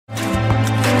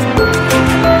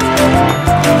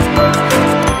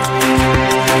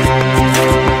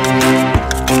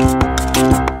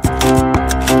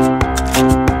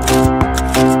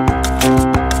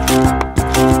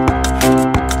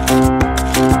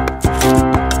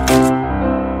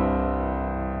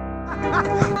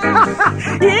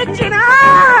Yechi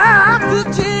Nat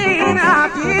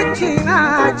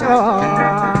Chewata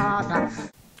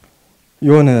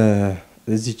የሆነ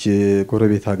እዚች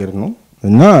ጎረቤት ሀገር ነው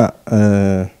እና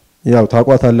ያው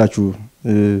ታቋታላችሁ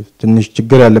ትንሽ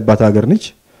ችግር ያለባት ሀገር ነች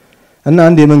እና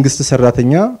አንድ የመንግስት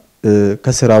ሰራተኛ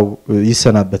ከስራው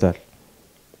ይሰናበታል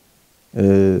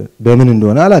በምን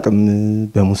እንደሆነ አላቅም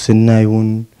በሙስና ይሁን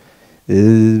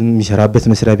የሚሰራበት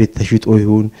መስሪያ ቤት ተሽጦ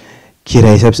ይሁን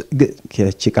ኪራይ ሰብስ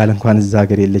ከቺ ቃል እንኳን እዛ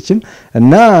ሀገር የለችም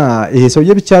እና ይሄ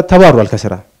ሰውዬ ብቻ ተባሯል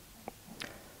ከስራ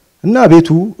እና ቤቱ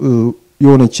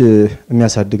የሆነች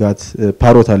የሚያሳድጋት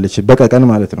ፓሮት አለች በቀቀን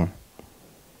ማለት ነው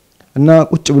እና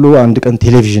ቁጭ ብሎ አንድ ቀን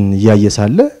ቴሌቪዥን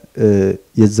ያያየሳለ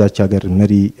የዛች ሀገር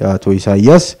መሪ አቶ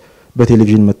ኢሳያስ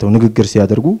በቴሌቪዥን መተው ንግግር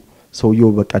ሲያደርጉ ሰውየው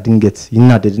በቃ ድንገት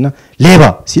ይናደድና ሌባ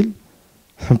ሲል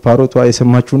ፓሮቷ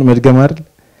የሰማችውን መድገም አይደል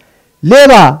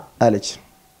ሌባ አለች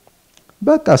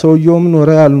በቃ ሰውየውም ኖረ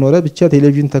ያልኖረ ብቻ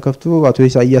ቴሌቪዥን ተከፍቶ አቶ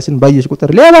ኢሳያስን ባየች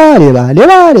ቁጥር ሌባ ሌባ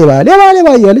ሌባ ሌባ ሌባ ሌባ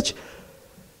ያለች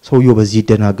ሰውየው በዚህ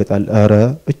ይደናገጣል አረ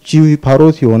እቺ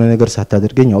ፓሮት የሆነ ነገር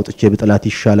ሳታደርገኝ አውጥቼ በጥላት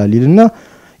ይሻላል ይልና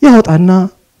ያወጣና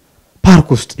ፓርክ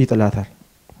ውስጥ ይጥላታል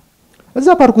እዛ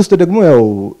ፓርክ ውስጥ ደግሞ ያው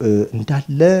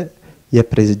እንዳለ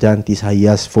የፕሬዝዳንት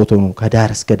ኢሳያስ ፎቶ ነው ከዳር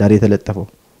እስከ ዳር የተለጠፈው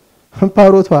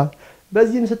ፓሮቷ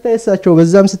በዚህም ስታይሳቸው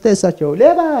በዛም ስታይሳቸው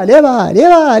ሌባ ሌባ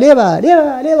ሌባ ሌባ ሌባ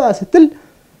ሌባ ስትል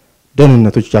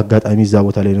ደህንነቶች አጋጣሚ እዛ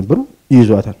ቦታ ላይ ነበሩ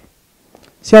ይዟታል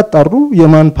ሲያጣሩ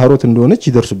የማን ፓሮት እንደሆነች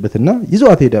ይደርሱበትና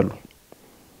ይዟት ሄዳሉ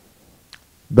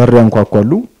በር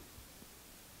ያንኳኳሉ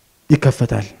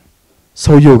ይከፈታል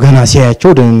ሰውየው ገና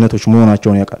ሲያያቸው ደህንነቶች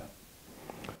መሆናቸውን ያውቃል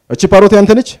እቺ ፓሮት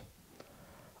ያንተ ነች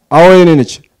አዎ የኔ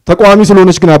ነች ተቋሚ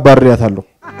ስለሆነች ግን አባርሪያታለሁ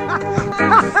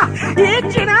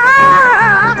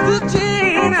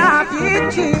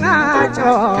Yechi Nat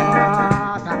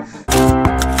Chewata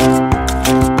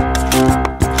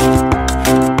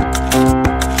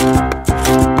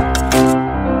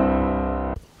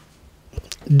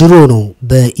ድሮ ነው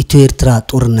በኢትዮ ኤርትራ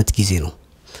ጦርነት ጊዜ ነው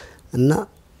እና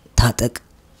ታጠቅ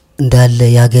እንዳለ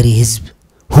ያገሬ ህዝብ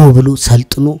ሆ ብሎ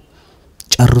ሰልጥኖ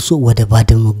ጨርሶ ወደ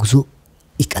ባድመ ጉዞ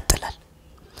ይቀጥላል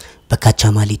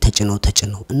በካቻማሊ ተጭነው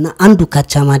እና አንዱ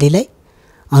ካቻማሊ ላይ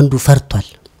አንዱ ፈርቷል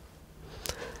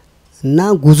እና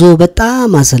ጉዞ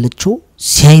በጣም አሰለቸው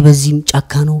ሲያይ በዚህም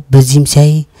ጫካ ነው በዚህም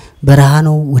ሲያይ በረሃ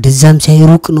ነው ወደዛም ሲያይ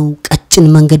ሩቅ ነው ቀጭን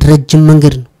መንገድ ረጅም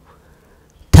መንገድ ነው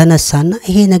ተነሳና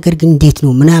ይሄ ነገር ግን እንዴት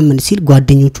ነው ምናምን ሲል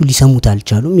ጓደኞቹ ሊሰሙት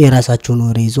አልቻሉም የራሳቸው ነው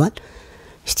ሬዟል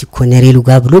እስቲ ኮነሬሉ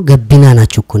ጋር ብሎ ገቢና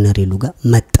ናቸው ኮነሬሉ ጋር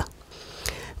መጣ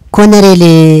ኮነሬል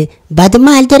ባድማ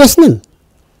አልደረስንም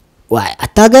ዋይ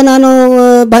አታገና ነው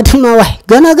ባድማ ዋይ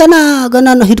ገና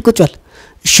ነው ሂድ ቁጭል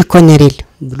እሺ ኮነሬል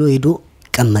ብሎ ሄዶ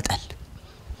ይቀመጣል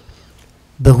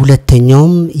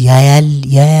በሁለተኛውም ያያል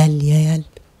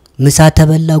ምሳ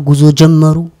ተበላ ጉዞ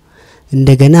ጀመሩ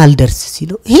እንደገና አልደርስ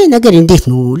ሲለው ይሄ ነገር እንዴት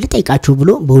ነው ልጠይቃችሁ ብሎ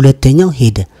በሁለተኛው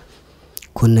ሄደ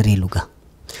ኮነሬሉ ጋር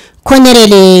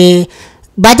ኮነሬል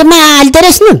ባድማ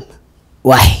አልደረስንም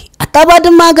ዋይ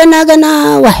አታባድማ ገና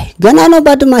ዋይ ገና ነው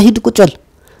ባድማ ሂድ ቁጭል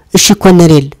እሺ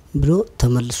ኮነሬል ብሎ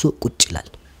ተመልሶ ቁጭ ይላል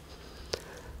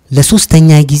ለሶስተኛ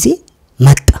ጊዜ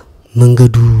መጣ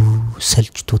መንገዱ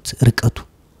ሰልችቶት ርቀቱ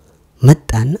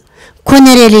መጣና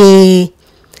ኮነሬል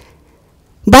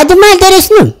ባድማ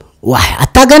አልደረስንም ዋይ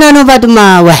አታገና ነው ባድማ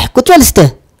ዋይ ቁጭል እስተ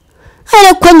አረ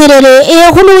ኮነሬል ይሄ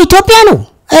ሁሉ ኢትዮጵያ ነው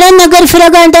አረ ነገር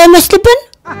ፍረጋ እንዳይመስልብን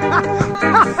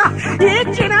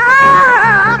Yechi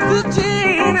Nat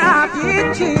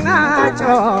Chewata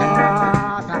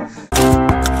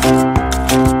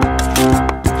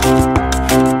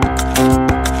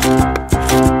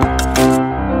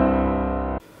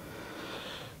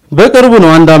በቅርቡ ነው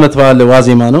አንድ አመት ባለ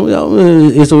ዋዜማ ነው ያው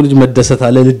የሰው ልጅ መደሰት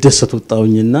አለ ልደሰት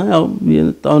ወጣውኝና ያው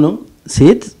የመጣው ነው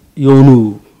ሴት የሆኑ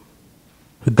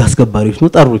ህግ አስከባሪዎች ነው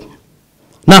ጠሩኝ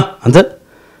ና አንተ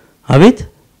አቤት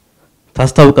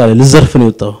ታስታውቃለህ ልዘርፍ ነው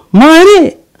የወጣው ማኔ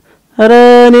አረ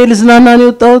እኔ ልዝናና ነው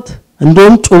የወጣሁት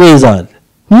እንደውም ጩቤ ይዛል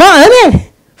ማኔ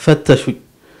ፈተሹኝ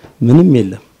ምንም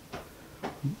የለም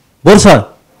ቦርሳ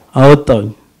አወጣውኝ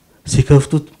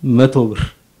ሲከፍቱት 100 ብር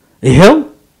ይሄው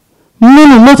ምን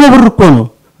 100 ብር እኮ ነው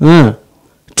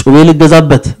ጩቤ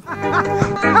ልገዛበት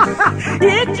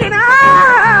Yechi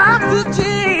Nat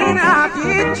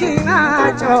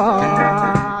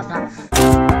Chewata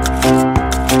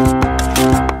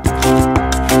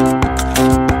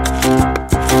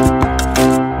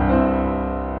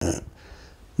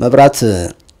መብራት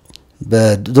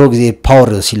በድሮ ጊዜ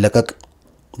ፓወር ሲለቀቅ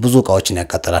ብዙ እቃዎችን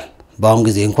ያቃጥላል በአሁን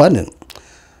ጊዜ እንኳን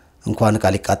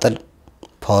እቃ ሊቃጠል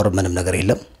ፓወር ምንም ነገር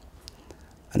የለም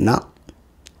እና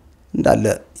እንዳለ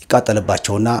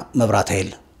ይቃጠልባቸውና መብራት ኃይል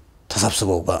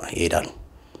ተሰብስበው ጋር ይሄዳሉ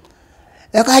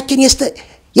እቃችን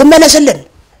ይመለስልን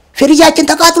ፍሪጃችን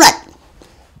ተቃጥሏል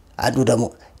አንዱ ደግሞ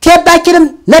ቴባችንም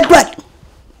ነዷል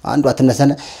አንዱ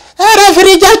አትነሰነ አረ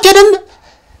ፍሪጃችንም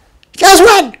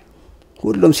ጨስዋል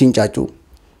ሁሉም ሲንጫጩ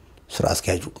ስራ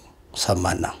አስኪያጁ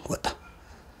ሰማና ወጣ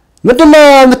ምንድነው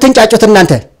የምትንጫጩት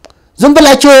እናንተ ዝም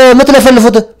ብላችሁ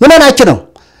የምትለፈልፉት ምን ሆናችሁ ነው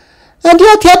እንዴ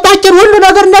ቴባችን ሁሉ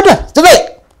ነገር ነደ ዝበይ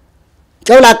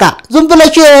ጨውላካ ዝም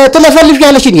ብለሽ ትለፈልፍ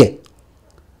ያለሽ እንዴ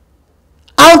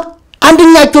አሁን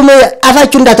አንደኛችሁ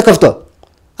አፋችሁ እንዳትከፍቶ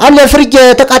አለ ፍሪጅ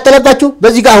ተቃጠለባችሁ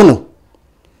በዚህ ጋር ነው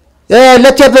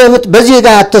ለቴብ በዚህ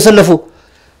ጋር ተሰለፉ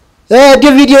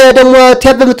ዲቪዲ ደግሞ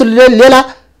ቴብ ምትል ሌላ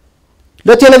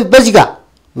ለቴሌ በዚህ ጋር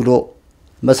ብሎ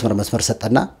መስመር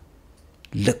ሰጠና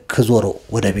ልክ ዞሮ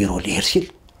ወደ ቢሮ ሊሄድ ሲል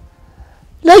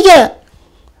ለየ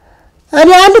እኔ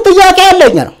አንድ ጥያቄ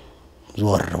አለኝ ነው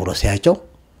ዞር ብሎ ሲያቸው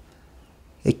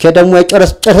እከ ደግሞ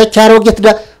ጨረሰች አሮጌት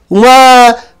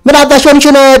ምን አባሽንሽ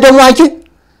ነው ደግሞ አንቺ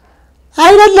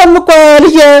አይደለም እኮ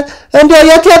ልጅ እንደ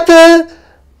የቴፕ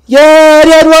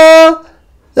የሬዲዮ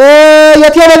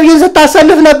የቴሌቪዥን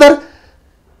ስታሰልፍ ነበር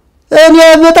እኔ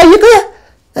መጠይቅ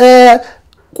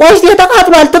ቆይስ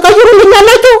ተቃጥሏል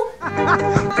ተቀይሩልኛላችሁ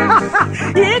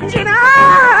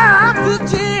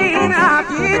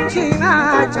Yechi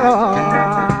Nat Chewata.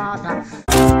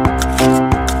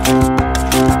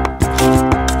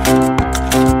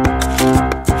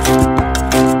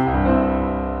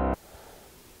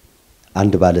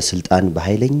 አንድ ባለስልጣን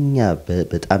በኃይለኛ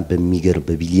በጣም በሚገርም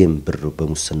በቢሊየን ብር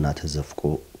በሙስና ተዘፍቆ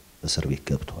እስር ቤት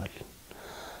ገብቷል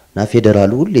እና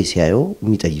ፌደራሉ ሁሌ ሲያየው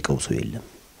የሚጠይቀው ሰው የለም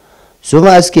ሱማ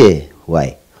እስኪ ዋይ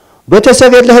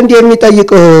በተሰብ የለህ እንዴ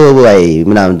የሚጠይቀው ዋይ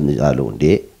ምናምን አለው እንዴ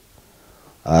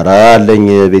አራለኝ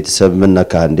ቤተሰብ ምን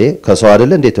ነካ እንዴ ከሰው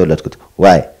አይደለ እንዴ ተወለድኩት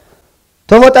ዋይ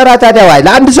ተሞጠራ ታዲያ ዋይ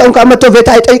ለአንድ ሰው እንኳን መጥቶ ቤት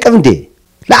አይጠይቅም እንዴ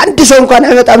ለአንድ ሰው እንኳን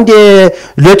አይመጣም እንዴ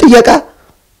ለጥየቃ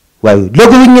ዋይ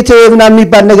ለጉብኝት ምናምን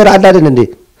የሚባል ነገር አለ አይደል እንዴ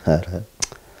አረ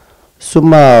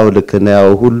ሱማ ልክ ነው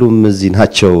ሁሉም እዚህ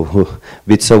ናቸው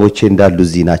ቤተሰቦቼ እንዳሉ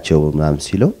እዚህ ናቸው ምናምን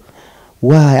ሲለው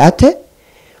ዋይ አተ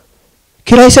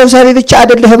ኪራይ ሰብሳቢ ብቻ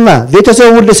አይደለህማ ቤተሰብ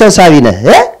ሁሉ ሰብሳቢ ነህ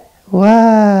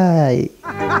ዋይ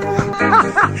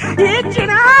Yechi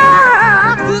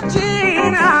Nat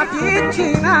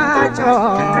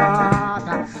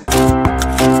Chewata.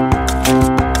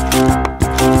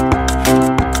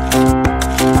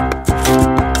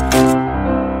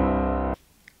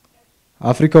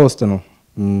 አፍሪካ ውስጥ ነው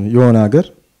የሆነ ሀገር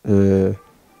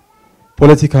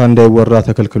ፖለቲካ እንዳይወራ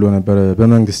ተከልክሎ ነበር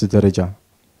በመንግስት ደረጃ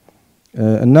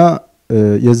እና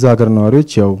የዛ ሀገር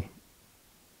ነዋሪዎች ያው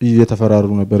እየተፈራሩ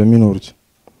ነበር የሚኖሩት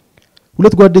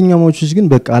ሁለት ጓደኛሞች ግን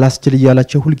በቃ አላስችል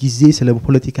ይያላቸው ሁሉ ጊዜ ስለ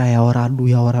ፖለቲካ ያወራሉ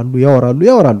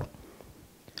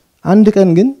አንድ ቀን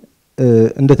ግን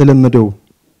እንደተለመደው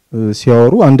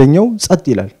ሲያወሩ አንደኛው ጸጥ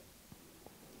ይላል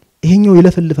ይሄኛው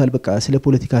ይለፈልፋል በቃ ስለ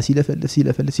ፖለቲካ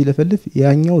ሲለፈልፍ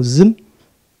ያኛው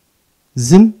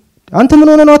ዝም አንተ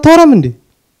ምን ሆነ ነው አታወራም እንዴ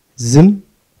ዝም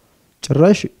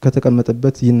ጭራሽ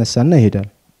ከተቀመጠበት ይነሳና ይሄዳል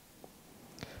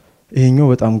ይሄኛው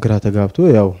በጣም ግራ ተጋብቶ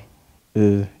ያው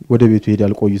ወደ ቤቱ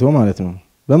ይሄዳል ቆይቶ ማለት ነው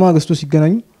በማግስቱ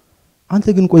ሲገናኙ አንተ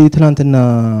ግን ቆይ ትላንትና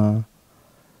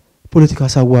ፖለቲካ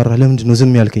ሳዋራ ለምንድን ነው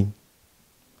ዝም ያልከኝ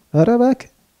አረ ባክ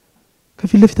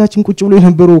ከፊት ለፊታችን ቁጭ ብሎ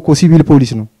የነበረው እኮ ሲቪል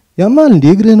ፖሊስ ነው ያማል እንዴ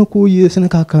እግረን እኮ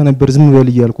የስነካካ ነበር ዝም በል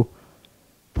ይያልኩ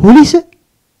ፖሊስ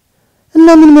እና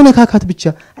ምን መነካካት ብቻ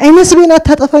አይመስልኝ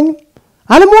አታጠፋኝ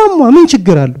አለሟማ ምን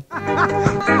ችግር አለው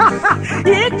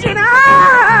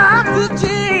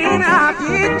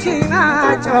Yechi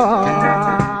Nat Chewata.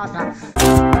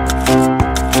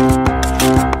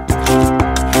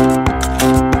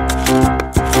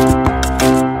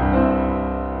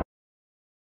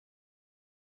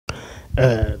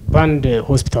 ባንድ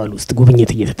ሆስፒታል ውስጥ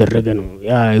ጉብኝት እየተደረገ ነው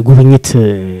ያ ጉብኝት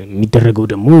የሚደረገው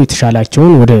ደግሞ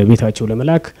የተሻላቸውን ወደ ቤታቸው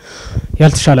ለመላክ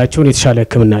ያልተሻላቸውን የተሻለ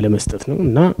ህክምና ለመስጠት ነው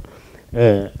እና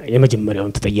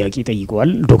የመጀመሪያውን ተጠያቂ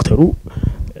ጠይቀዋል ዶክተሩ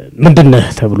ምንድነው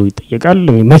ተብሎ ይጠየቃል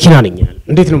መኪና ነኝ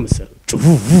እንዴት ነው መሰለው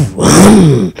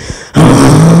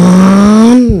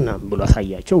ብሎ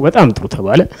አሳያቸው በጣም ጥሩ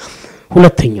ተባለ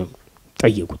ሁለተኛው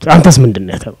ጠየቁት አንተስ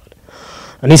ምንድነው ተባለ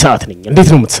እኔ ሰዓት ነኝ እንዴት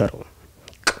ነው የምትሰራው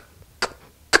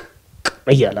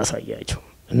እያለ አሳያቸው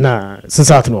እና ስንት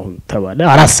ሰዓት ነው ተባለ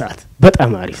 4 ሰዓት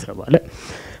በጣም አሪፍ ተባለ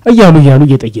እያሉ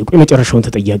እየጠየቁ የመጨረሻውን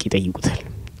ተጠያቂ ጠይቁታል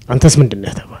አንተስ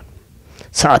ምንድነው ተባለ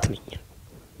ሰዓት ነኝ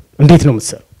እንዴት ነው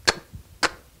የምትሰራው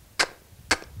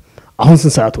አሁን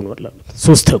ስንት ሰዓት ሆኗል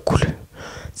 3:30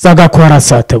 ዛጋ 4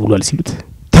 ሰዓት ተብሏል ሲሉት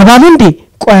ተባለ እንዴ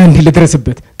ቆይ አንዴ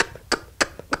ልድረስበት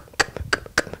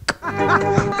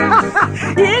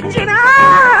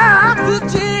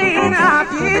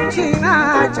Yechi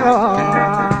Nat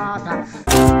Chewata.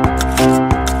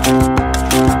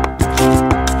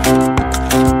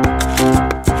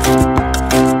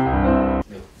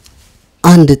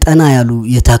 አንድ ጠና ያሉ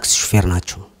የታክሲ ሹፌር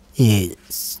ናቸው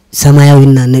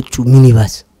ሰማያዊና ነጩ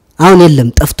ሚኒባስ አሁን የለም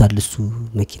ጠፍቷል እሱ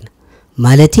መኪና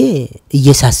ማለቴ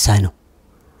እየሳሳ ነው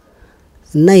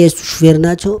እና የሱ ሹፌር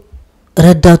ናቸው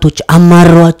ረዳቶች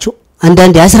አማራዋቸው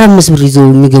አንዳንዴ 15 ብር ይዘው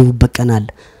የሚገቡበት ቀን አለ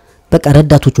በቃ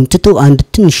ረዳቶቹን ትተው አንድ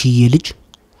ትንሽዬ ልጅ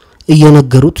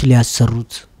እየነገሩት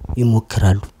ሊያሰሩት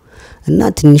ይሞክራሉ እና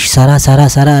ትንሽ ሰራ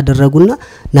ያደረጉና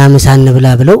ናመሳን ብላ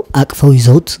ብለው አቅፈው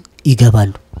ይዘውት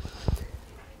ይገባሉ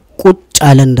ቁጭ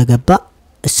አለ እንደገባ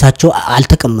እሳቸው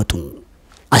አልተቀመጡም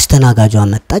አስተናጋጇ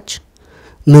መጣች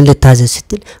ምን ልታዘዝ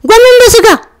ስትል ጎመን በስጋ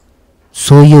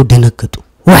ሰውየው ደነገጡ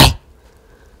ወይ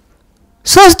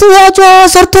ሶስት ያጆ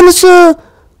ሰርተንስ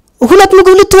ሁለት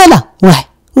ምግብ ልትበላ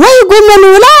ወይ ጎመን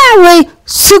ብላ ወይ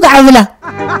ስጋ ብላ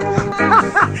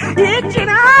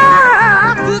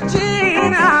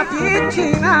Yechi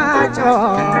Nat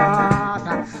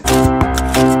Chewata.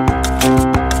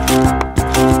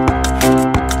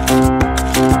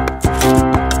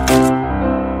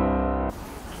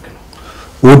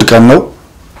 ውድ ቀን ነው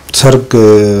ሰርግ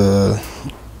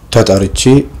ተጣርቼ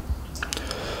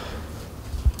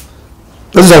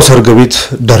እዛው ሰርግ ቤት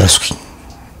ደረስኩኝ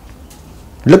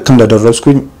ልክ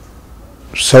እንደደረስኩኝ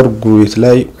ሰርጉ ቤት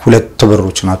ላይ ሁለት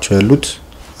በሮች ናቸው ያሉት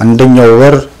አንደኛው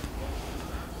በር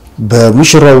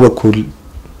በሙሽራው በኩል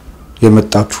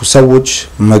የመጣችሁ ሰዎች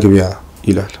መግቢያ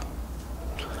ይላል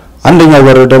አንደኛው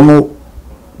በር ደግሞ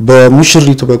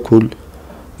በሙሽሪት በኩል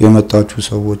የመጣችሁ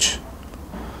ሰዎች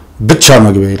ብቻ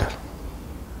መግቢያ ይላል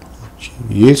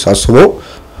ሳስበው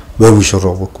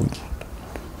በሙሽራው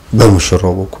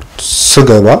በኩል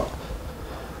ስገባ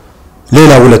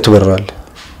ሌላ ሁለት በር አለ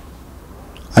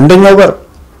አንደኛው በር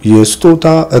የስጦታ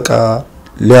እቃ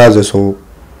ለያዘ ሰው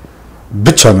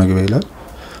ብቻ መግቢያ ይላል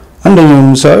አንደኛው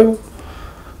ምሳሌ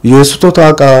የስጦታ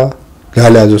እቃ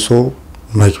ለያዘ ሰው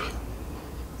መግቢያ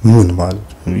ምን ማለት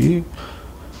ነው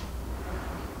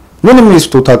ምንም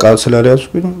የስጦታ እቃ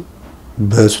ስላልያዝኩኝ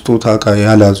በስጦታ እቃ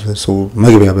ያላዘ ሰው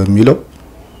መግቢያ በሚለው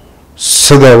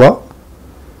ስገባ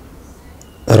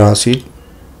ራሴ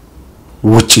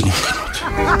ውጪ ነው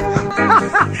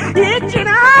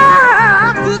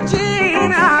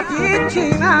Yechi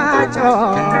Nat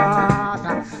Chewata.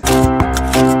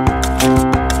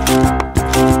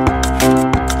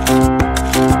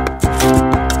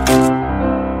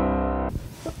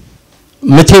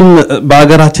 መቼም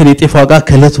በአገራችን የጤፍ ዋጋ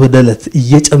ከለት ወደ ለት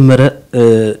እየጨመረ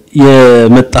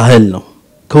የመጣህል ነው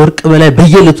ከወርቅ በላይ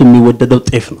በየለቱ የሚወደደው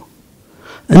ጤፍ ነው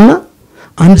እና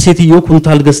አንድ ሴትዮ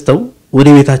ኩንታል ገዝተው ወደ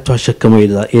ቤታቸው አሸከመው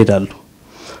ይሄዳሉ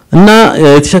እና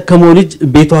የተሸከመው ልጅ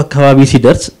ቤቱ አካባቢ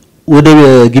ሲደርስ ወደ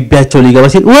ግቢያቸው ሊገባ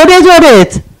ሲል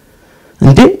ወዴት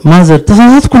እንዴ ማዘር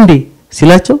ተሳሳትኩ እንዴ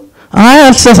ሲላቸው አይ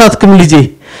አልተሳሳትኩም ልጄ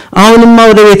አሁንማ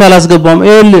ወደ ቤት አላስገባም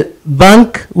ኤል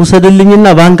ባንክ ወሰደልኝና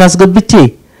ባንክ አስገብቼ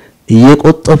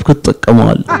እየቆጠብኩ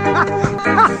ተጠቀመዋል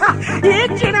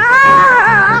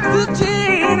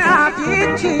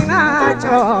Yechi Nat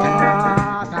Chewata.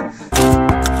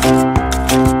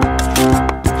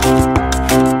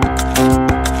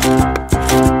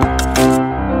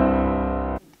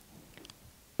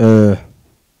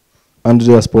 አንድ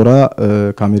ዲያስፖራ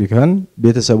ከአሜሪካን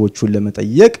ቤተሰቦቹን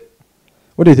ለመጠየቅ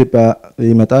ወደ ኢትዮጵያ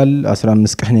ይመጣል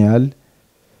 15 ቀን ያህል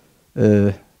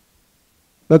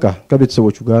በቃ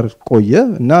ከቤተሰቦቹ ጋር ቆየ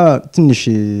እና ትንሽ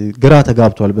ግራ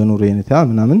ተጋብቷል በኑሮ ሁኔታ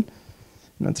ምናምን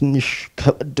እና ትንሽ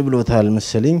ከበድ ብሎታል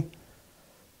መሰለኝ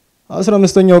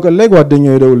 15ኛው ቀን ላይ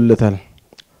ጓደኛው ይደውልለታል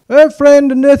ፍሬንድ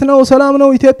እንዴት ነው ሰላም ነው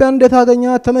ኢትዮጵያ እንዴት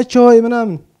አገኛት ተመቸህ ወይ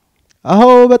ምናምን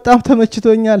አዎ በጣም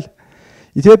ተመችቶኛል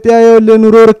ኢትዮጵያ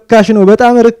የኑሮ ርካሽ ነው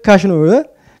በጣም ርካሽ ነው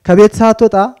ከቤት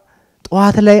ሳትወጣ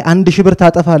ጧት ላይ 1000 ብር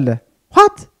ታጠፋለህ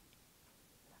what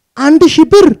 1000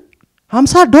 ብር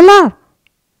 $50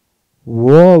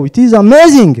 wow it is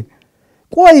amazing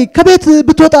ቆይ ከቤት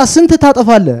ብትወጣ ስንት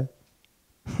ታጠፋለህ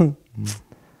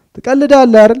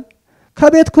ትቀልዳለህ አይደል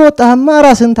ከቤት ከወጣህማ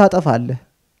ራስን ታጠፋለህ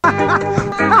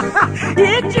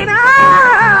Yechi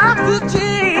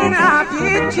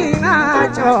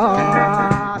Nat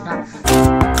Chewata.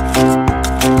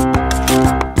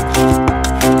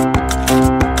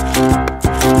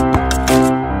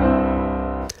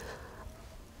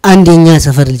 አንደኛ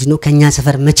ሰፈር ልጅ ነው ከኛ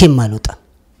ሰፈር መቼም አልወጣም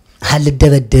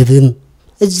አልደበደብም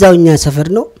እዛውኛ ሰፈር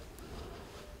ነው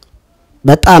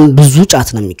በጣም ብዙ ጫት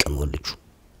ነው የሚቀመው ልጁ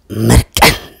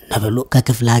መርቀን ነብሎ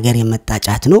ከክፍለ ሀገር የመጣ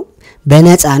ጫት ነው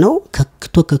በነፃ ነው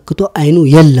ከክቶ አይኑ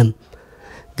የለም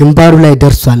ግንባሩ ላይ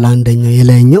ደርሷል አንደኛው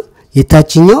የላይኛው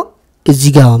የታችኛው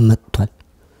እዚህ ጋር መጥቷል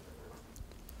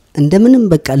እንደምንም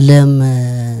በቃ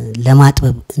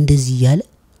ለማጥበብ እንደዚህ ያለ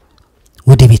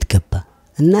ወደ ቤት ገባ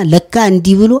እና ለካ እንዲ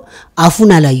ብሎ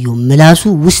አፉን አላየው ምላሱ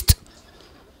ውስጥ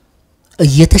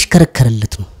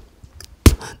እየተሽከረከረለት ነው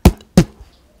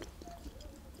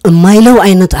እማይለው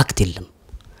አይነት አክት የለም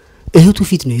እህቱ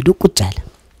ፊት ነው ሄዶ ቁጭ አለ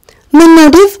ምን ነው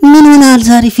ዴቭ ምን ሆነሃል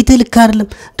ዛሬ ፊት ልክ አይደለም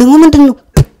ደግሞ ምንድነው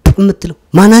የምትለው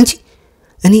ማን አንቺ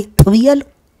እኔ ጥብያለሁ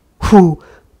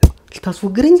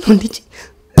ልታስወግረኝ ነው እንዴ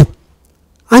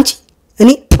አንቺ እኔ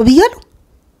ጥብያለሁ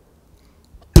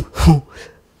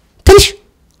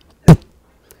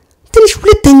ትንሽ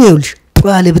ሁለተኛ ይውልሽ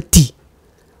ባለ ብቲ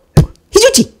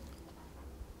ሂጂጂ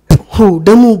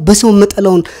ደሞ በሰው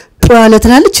መጠላውን ባለ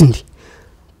ትላለች እንዴ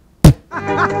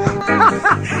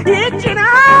Yechi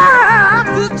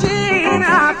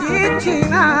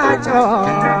Nat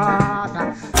Chewata.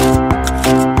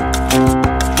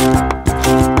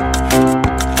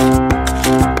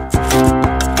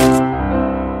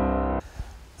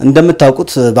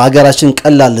 እንደምታውቁት በአገራችን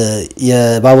ቀላል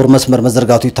የባቡር መስመር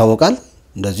መዘርጋቱ ይታወቃል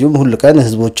እንደዚሁም ሁሉ ቀን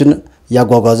ህዝቦችን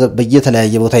ያጓጓዘ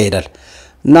በየተለያየ ቦታ ይሄዳል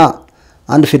እና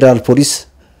አንድ ፌደራል ፖሊስ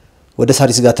ወደ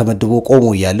ሳሪስ ጋር ተመድቦ ቆሞ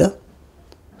ይያለ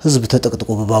ህዝብ ተጠቅጥቆ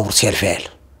በባቡር ሲያልፍ ያያል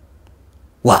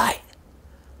ዋይ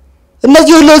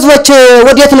እነዚህ ሁሉ ህዝቦች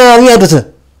ወዴት ነው የሚሄዱት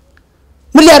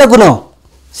ምን ሊያደርጉ ነው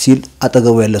ሲል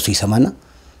አጠገቡ ያለ ሰው ይሰማና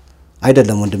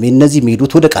አይደለም ወንድሜ እነዚህ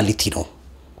የሚሄዱት ወደ ቃሊቲ ነው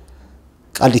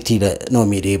ቃሊቲ ነው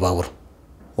የሚሄደው ባቡር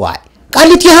ዋይ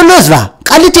ቃሊቲ ሁሉ ህዝባ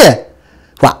ቃሊቲ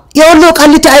ዋ የሁሉ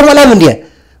ቃሊቲ አይሞላም እንዴ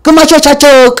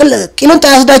ግማሾቻቸው ቂሊንጦ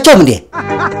ያስዳቸው እንዴ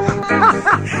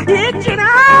Yechi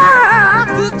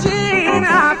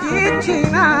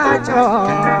Nat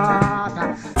Chewata.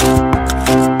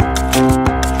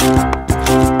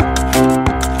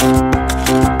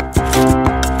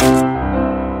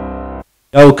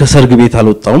 ያው ከሰርግ ቤት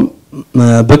አልወጣውም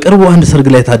በቅርቡ አንድ ሰርግ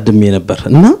ላይ ታድሜ ነበር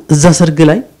እና እዛ ሰርግ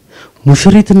ላይ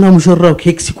ሙሽሪትና ሙሽራው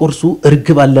ኬክ ሲቆርሱ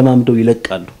እርግብ አለማምደው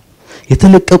ይለቃሉ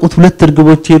የተለቀቁት ሁለት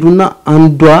እርግቦች ሄዱና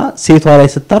አንዷ ሴቷ ላይ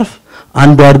ስታርፍ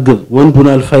አንዷ እርግብ ወንዱን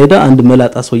አልፋይዳ አንድ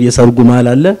መላጣ ሰው እየሰርጉ ማል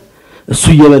አለ እሱ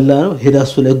እየበላ ነው ሄዳ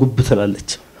እሱ ላይ ጉብ ትላለች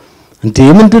እንዴ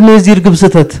ምንድነው የዚህ እርግብ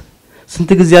ስተት ስንት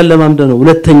ጊዜ አለማምደ ነው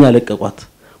ሁለተኛ ለቀቋት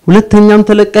ሁለተኛም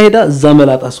ተለቃ ሄዳ እዛ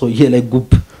መላጣ ሰው ላይ ጉብ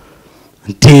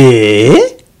እንዴ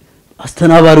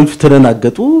አስተናባሪዎቹ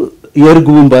ተደናገጡ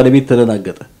የእርግቡን ባለቤት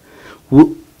ተደናገጠ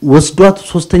ወስዷት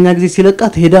ሶስተኛ ጊዜ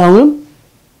ሲለቃት ሄዳ አሁን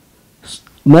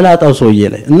መላጣው ሰውዬ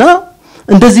ላይ እና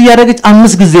እንደዚህ ያደረገች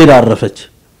 5 ጊዜ ዳረፈች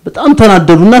በጣም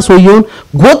ተናደዱና ሰውዬውን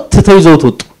ጎትተው ይዘውት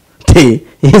ወጡ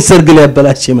ይሄ ሰርግ ላይ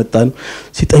ያበላሽ የመጣ ነው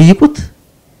ሲጠይቁት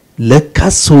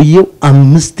ለካስ ሰውዬው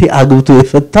 5 አግብቶ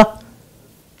የፈታ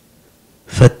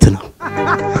ፈት ነው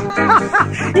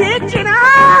Yechi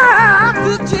Nat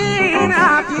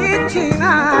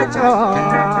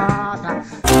Chewata.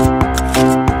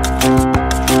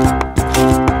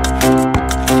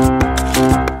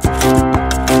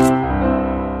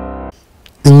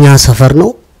 እኛ ሰፈር ነው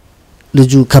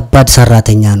ልጁ ከባድ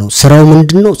ሰራተኛ ነው ስራው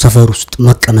ምንድነው ሰፈር ውስጥ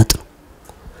መቀመጥ ነው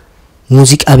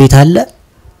ሙዚቃ ቤት አለ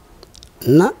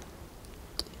እና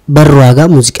በራጋ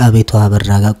ሙዚቃ ቤቷ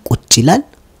በራጋ ቁጭ ይላል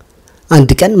አንድ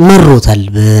ቀን መሮታል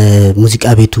በሙዚቃ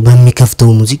ቤቱ በሚከፍተው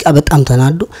ሙዚቃ በጣም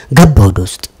ተናዶ ገባ ወደ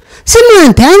ውስጥ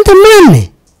ስማንተ አንተ ማን ነህ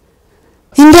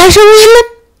እንዲያሸው የለም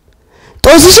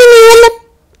ጦስሽን የለም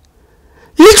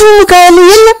ልጁ ካለ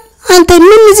የለም አንተ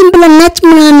ምን ዝም ብለህ ናጭ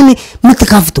ምናምን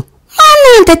ምትካፍቱ ማን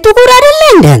አንተ ጥቁር አይደለ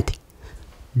እንዴ አንተ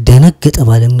ደነገጠ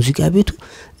ባለ ሙዚቃ ቤቱ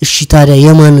እሺ ታዲያ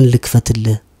የማንን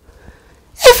ልክፈትልህ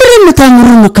ኤፍሬም ታምሩ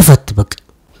ነው ከፈት በቃ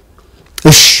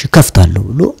እሺ ከፍታለሁ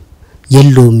ብሎ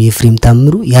የለውም የኤፍሬም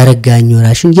ታምሩ ያረጋኝ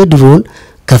ወራሽን የድሮን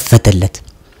ከፈተለት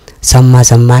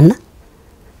ሰማና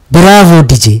ብራቮ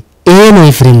ዲጄ ይሄ ነው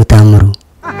ኤፍሬም ታምሩ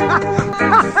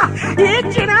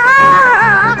Yechi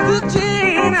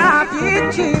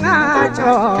Nat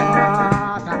Chewata.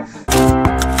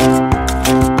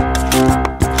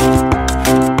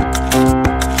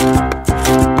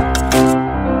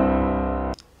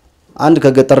 አንድ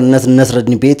ከገጠርነት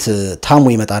ነስረድኒ ቤት ታሙ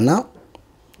ይመጣና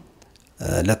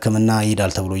ለከመና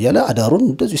ይዳል ተብሎ ይያለ አዳሩን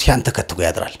እንደዚህ ሲያንተከትኩ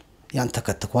ያድራል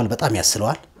ያንተከትኳል በጣም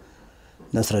ያስለዋል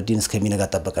ነስረዲን እስከሚነጋ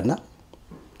ተጠበቀና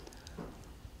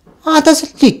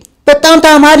አታስልቲ በጣም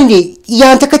ታማሪ እንዴ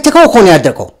ያንተከትከው ኮን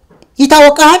ያደርከው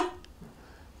ይታወቃል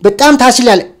በጣም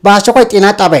ታስላል በአስቸኳይ ጤና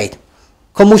ጣቢያ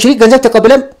ከሙሽሪ ገንዘብ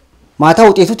ተቀበለም ማታ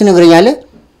ውጤቱ ትነግረኛለህ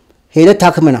ሄደ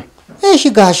ታክመና እሺ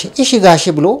ጋሽ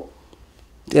ብሎ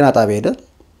ጤና ጣቢያ ሄደ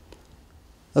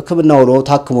ህክምና ውሎ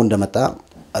ታክሞ እንደመጣ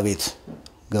አቤት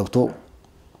ገብቶ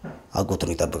አጎቱን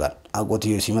ይጠብቃል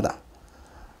አጎትዮ ሲመጣ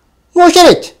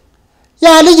ሙሽሪት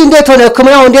ያ ልጅ እንዴት ሆነ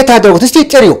ህክምናው እንዴት አደረጉት እስቲ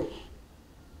ጥሪው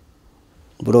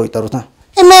ብሎ ይጠሩታ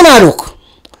እመና አሉክ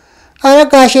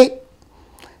አረጋሼ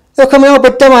ህክምናው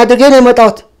በጣም አድርጌ ነው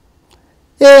የመጣሁት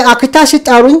አክታ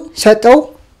ሲጣሩኝ ሰጠው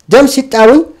ደም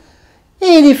ሲጣሩኝ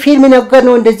ይሄ ፊልም ነገር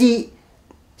ነው እንደዚህ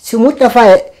ስሙ ጠፋ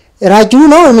ራጁ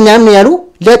ነው ምናምን ያሉ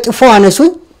ለጥፎ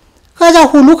አነሱኝ ከዛ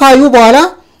ሁሉ ካዩ በኋላ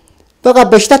በቃ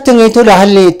በሽታ ተገኝቶ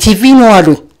ለሐል ቲቪ ነው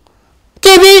አሉኝ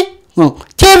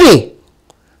ቲቪ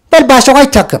በልባሰው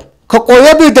አይታከም ከቆየ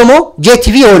ቢል ደግሞ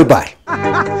ጄቲቪ ይወርባል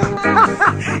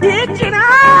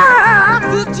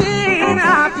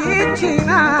Yechi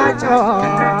Nat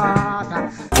Chewata.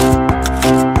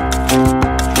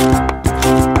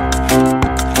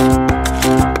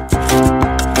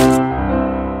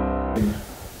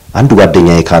 አንድ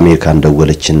ጓደኛዬ ከአሜሪካን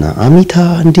ደወለችና አሚታ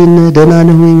እንዴት ነህ ደህና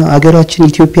ነህ ወይ አገራችን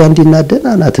ኢትዮጵያ እንዴት ናት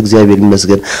ደህና ናት እግዚአብሔር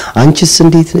ይመስገን አንቺስ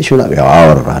እንዴት ነሽ ያው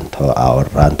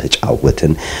አወራን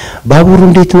ተጫወትን ባቡሩ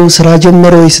እንዴት ነው ስራ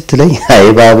ጀመረ ወይ ስትለኝ አይ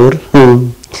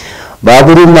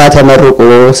ባቡሩማ ተመርቆ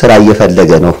ስራ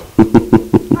እየፈለገ ነው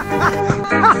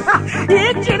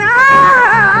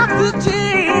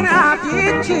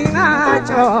Yechi Nat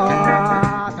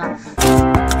Chewata.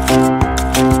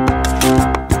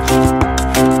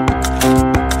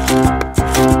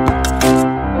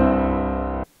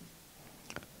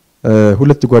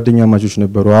 ሁለት ጓደኛ ማቾች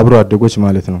ነበሩ አብሮ አደጎች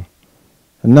ማለት ነው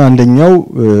እና አንደኛው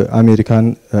አሜሪካን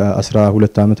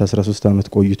 12 አመት 13 አመት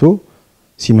ቆይቶ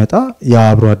ሲመጣ ያ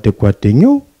አብሮ አደግ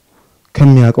ጓደኛው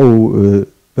ከሚያቀው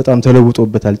በጣም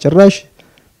ተለውጦበታል ጭራሽ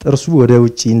ጥርሱ ወደ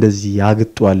ውጪ እንደዚህ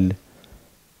ያግጧል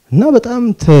እና በጣም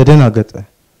ተደናገጠ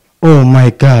ኦ ማይ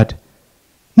ጋድ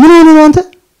ምን ሆነ ነው አንተ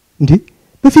እንዴ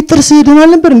በፊት ጥርስ ይደናል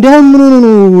ነበር እንዴ አሁን ምን ሆነ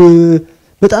ነው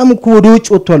በጣም እኮ ወደ ውጪ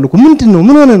ወጥቷል እኮ ምንድነው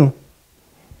ምን ሆነ ነው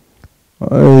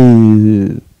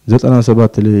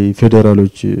 97 ላይ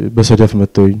ፌደራሎች በሰደፍ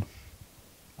መተውኝ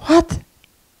what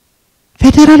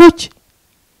ፌደራሎች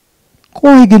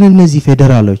ቆይ ግን እነዚህ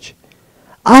ፌደራሎች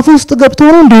አፍ ውስጥ ገብተው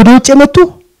ነው እንደ ወደ ውጭ መጡ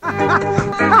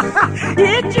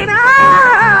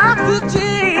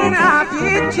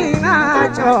Yechi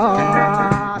Nat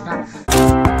Chewata.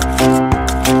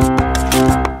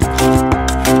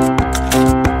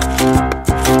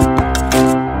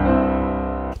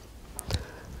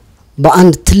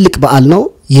 በአንድ ትልቅ በዓል ነው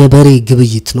የበሬ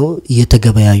ግብይት ነው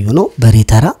እየተገበያዩ ነው በሬ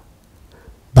ተራ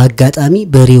በአጋጣሚ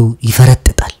በሬው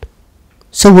ይፈረጥጣል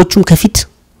ሰዎቹም ከፊት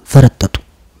ፈረጠጡ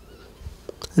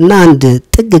እና አንድ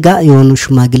ጥግጋ የሆኑ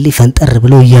ሽማግሌ ፈንጠር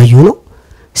ብለው ያዩ ነው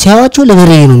ሲያዋቸው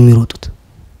ለበሬ ነው የሚሮጡት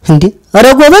እንዴ አረ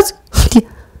ጎበዝ እንዴ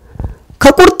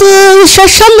ከቁርጥ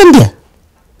ይሻሻል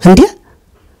እንዴ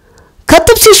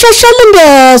ከጥብስ ይሻሻል እንዴ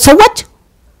ሰዎች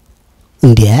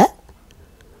እንዴ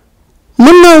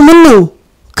ምን ነው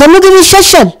ከምግብ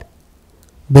ይሻሻል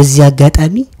በዚህ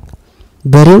አጋጣሚ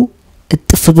በሬው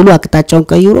እጥፍ ብሎ አቅጣጫውን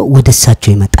ቀይሮ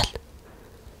ወደሳቸው ይመጣል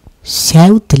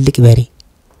ሲያዩ ትልቅ በሬ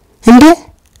እንዴ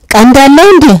ቀንዳለው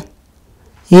እንዴ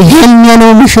ይሄን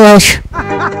ነው ምሽዋሽ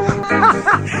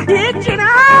Yechi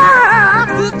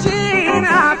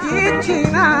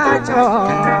Nat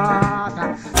Chewata.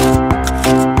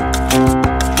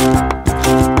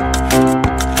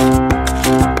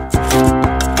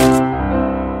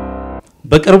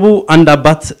 በቅርቡ አንድ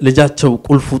አባት ልጃቸው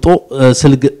ቁልፉጦ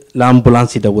ስልክ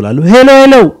ለአምቡላንስ ይደውላሉ ሄሎ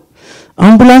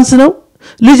አምቡላንስ ነው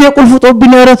ልጅ ቁልፉጦ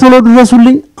ቢኖር ቶሎ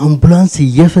ድረሱልኝ አምቡላንስ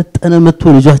እየፈጠነ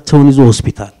መጥቶ ልጃቸውን ይዞ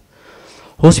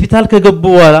ሆስፒታል ከገቡ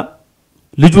በኋላ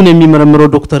ልጁን የሚመረምረው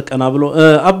ዶክተር ቀና ብሎ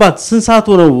አባት ስንት ሰዓት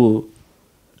ነው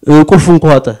ቁልፉን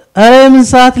ከዋጠ አረ ምን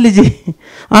ሰዓት ልጄ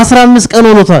 15 ቀን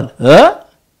ሆኖታል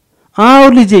አው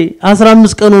ልጄ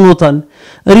 15 ቀን ሆኖታል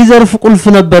ሪዘርቭ ቁልፍ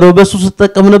ነበረው በሱ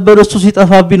ተጠቀም ነበር እሱ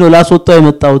ሲጠፋብኝ ነው ላስወጣው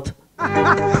የመጣሁት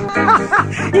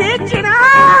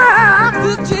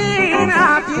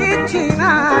Yechi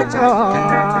Nat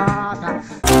Chewata.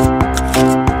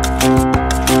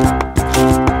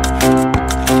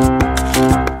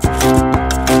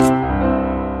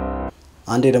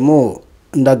 አንዴ ደግሞ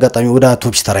እንዳጋጣሚ ወደ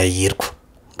አውቶቡስ ተራ ይሄድኩ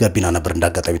ገቢና ነበር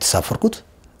እንዳጋጣሚ ተሳፈርኩት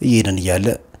ይሄንን ይያለ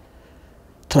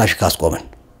ትራፊክ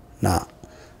አስቆመንና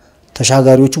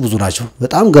ተሻጋሪዎቹ ብዙ ናቸው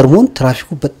በጣም ገርሞን ትራፊኩ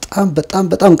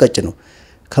በጣም ቀጭ ነው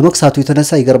ከመክሳቱ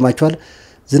የተነሳ ይገርማቸዋል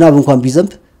ዝናብ እንኳን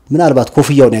ቢዘንብ ምናልባት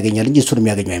ኮፍያውን ያገኛል እንጂ እሱን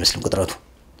የሚያገኘው አይመስልም ቁጥራቱ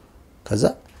ከዛ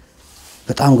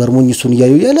በጣም ገርሞኝ እሱን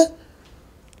ያዩ ያለ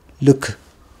ልክ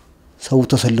ሰው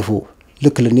ተሰልፎ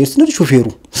ልክ ለኔር ስንል ሹፌሩ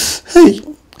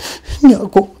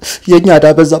ያኮ የኛ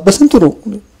ዳበዛ በስንቱ ነው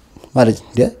ማለት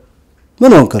እንዴ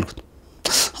ምን ወንከልኩት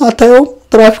አታየው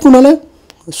ትራፊኩን አለ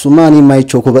እሱማ እኔ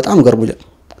ማይቸው እኮ በጣም ገርሞኛል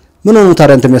ምን ነው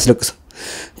ታዲያ አንተ የሚያስለቅስ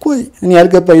ቆይ እኔ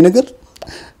ያልገባኝ ነገር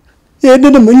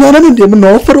ይሄንንም እኛ ነን እንዴ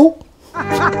የምናወፍረው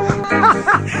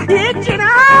Yechi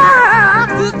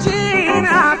Nat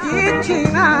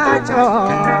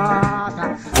Chewata.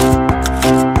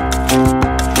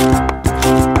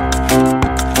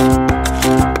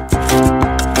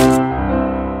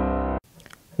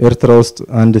 ኤርትራ ውስጥ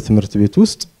አንድ ትምህርት ቤት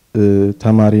ውስጥ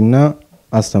ተማሪና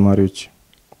አስተማሪዎች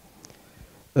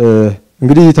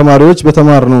እንግዲህ ተማሪዎች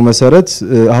በተማርነው መሰረት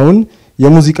አሁን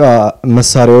የሙዚቃ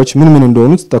መሳሪያዎች ምን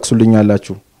እንደሆኑ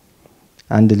ተጠቅሱልኛላችሁ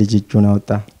አንድ ልጅ እጁን አወጣ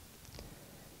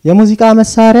የሙዚቃ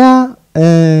መሳሪያ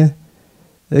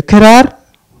ክራር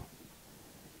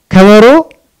ከበሮ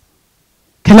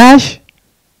ክላሽ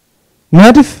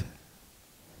መድፍ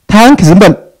ታንክ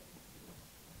ዝምበል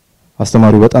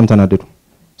አስተማሪው በጣም ተናደዱ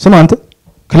ስማ አንተ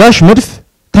ክላሽ መድፍ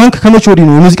ታንክ ከመቼ ወዲህ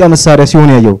ነው የሙዚቃ መሳሪያ ሲሆን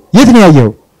ያየው የት ነው ያየው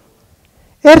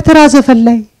ኤርትራ ዘፈን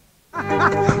ላይ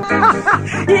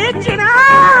Yechi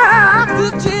Nat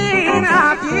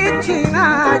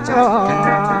Chewata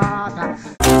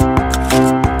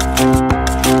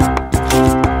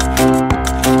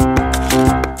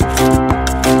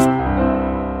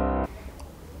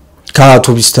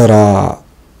ከአውቶቡስ ተራ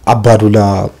አባዱላ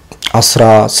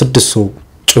 16 ሰው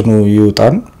ጭኖ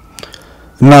ይወጣን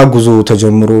እና ጉዞ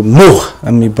ተጀምሮ ኖህ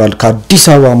የሚባል ከአዲስ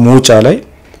አበባ መውጫ ላይ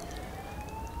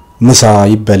ምሳ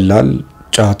ይበላል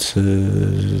ጫት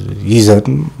ይዘን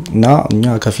እና እኛ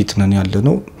ከፊት ነን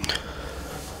ያለነው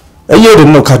እየሄድን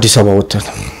ነው ከአዲስ አበባ ወጥተን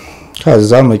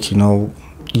ከዛ መኪናው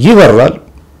ይበራል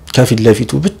ከፊት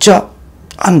ለፊቱ ብቻ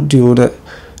አንድ የሆነ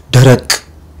ደረቅ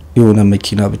የሆነ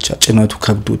መኪና ብቻ ጭነቱ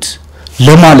ከብዶት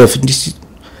ለማለፍ እንዲህ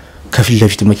ከፊት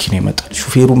ለፊት መኪና ይመጣል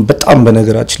ሹፌሩን በጣም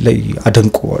በነገራችን ላይ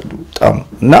አደንቀዋለሁ በጣም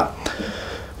እና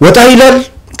ወጣ ይላል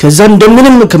ከዛ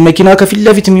እንደምንም ከመኪና ከፊት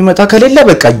ለፊት የሚመጣ ከሌለ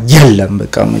በቃ የለም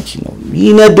በቃ መኪናው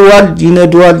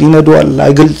ይነዷል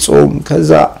አይገልጾም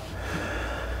ከዛ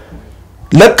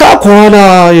ለካ ከኋላ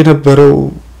የነበረው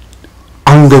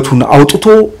አንገቱን አውጥቶ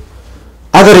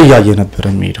አገር ያየ ነበር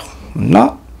የሚሄደው እና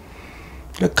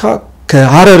ለካ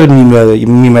ከሐረር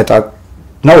የሚመጣ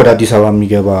ነው ወደ አዲስ አበባ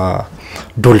የሚገባ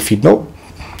ዶልፊን ነው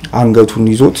አንገቱን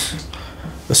ይዞት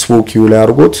ስፖኪው ላይ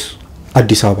አርጎት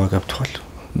አዲስ አበባ ገብቷል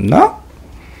እና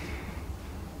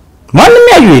ማንንም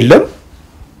ያዩ የለም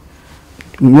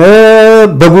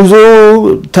በጉዞ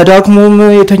ተዳክሞም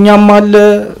የተኛም አለ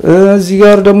እዚህ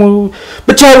ጋር ደግሞ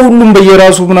ብቻ ሁሉም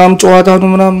በየራሱ ምናም ጨዋታ ነው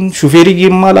ምናም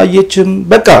ሹፌርዬም አላየችም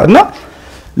በቃ እና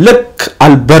ልክ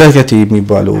አልበረከቴ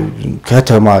የሚባለው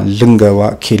ከተማ ልንገባ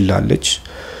ኬላለች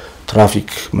ትራፊክ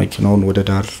መኪናውን ወደ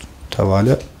ዳር ተባለ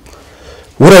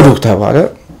ወረዱ ተባለ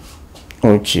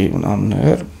ኦኬ ምናም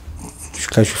ነገር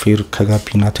ከሹፌር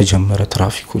ከጋቢና ተጀመረ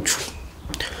ትራፊኮቹ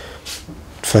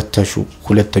ፈተሹ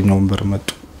ሁለተኛው ወንበር መጡ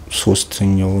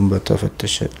ሶስተኛው ወንበር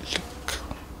ተፈተሸ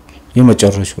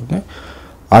የመጨረሻው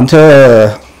አንተ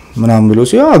ምናም ብሎ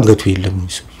ሲያ አንገቱ የለም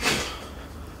ይሰው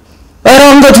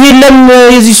አንገቱ የለም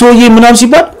የዚህ ሰውዬ ምናም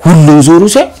ሲባል ሁሉም ዞሩ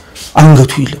ሳይ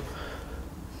አንገቱ የለም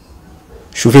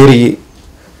ሹፌሪ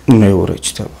ነው ወረች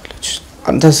ተባለች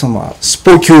አንተ ስማ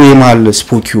ስፖኪው የማል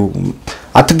ስፖኪው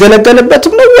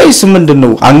አትገለገለበትም ነው ወይስ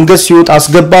ምንድነው አንገት ሲወጣ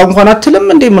አስገባ እንኳን አትልም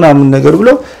እንዴ ምናምን ነገር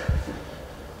ብሎ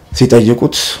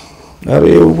ሲጠይቁት አሬ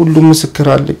ሁሉም ምስክር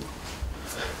አለኝ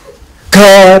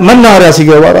ከመናሪያ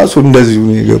ሲገባ ራሱ እንደዚህ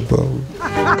ነው የገባው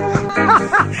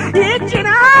Yechi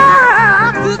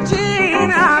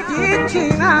Nat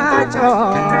Chewata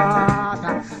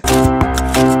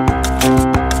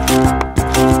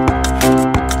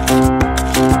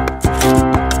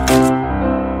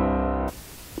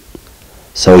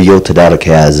ሰውየው ትዳር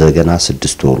ከያዘ ገና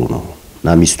 6 ወሩ ነው እና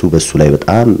ሚስቱ በሱ ላይ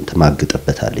በጣም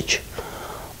ተማግጠበታለች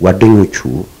ጓደኞቹ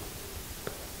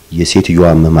የሴትዮዋ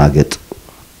መማገጥ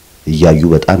እያዩ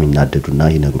በጣም ይናደዱና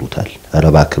ይነግሩታል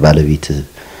አረባክ ባለቤት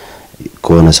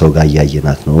ከሆነ ሰው ጋር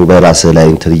ያያየናት ነው በራስ ላይ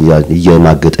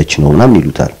እየማገጠች ነው ምናምን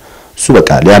ይሉታል እሱ በቃ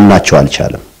ሊያምናቸው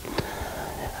አልቻለም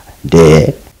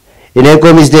እኔ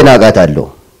ኮሚስቴን አቃታለሁ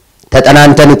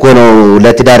ተጠናንተን እኮ ነው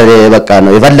ለትዳር በቃ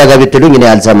ነው የፈለገ ብትሉኝ እኔ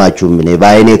አልሰማችሁም እኔ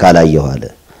ባይኔ ካላየው አለ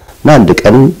እና አንድ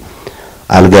ቀን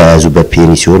አልጋ ያዙበት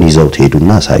ፔኒሲዮን ይዘው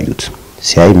ሄዱና አሳዩት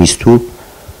ሲያይ ሚስቱ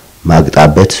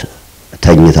ማግጣበት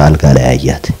ተኝታ አልጋ ላይ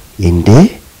አያት እንዴ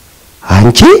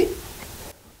አንቺ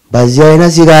በዚህ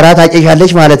አይነት ሲጋራ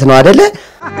ታጨሻለሽ ማለት ነው አይደለ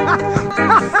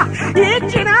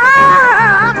Yechi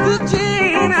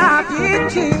Nat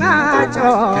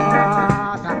Chewata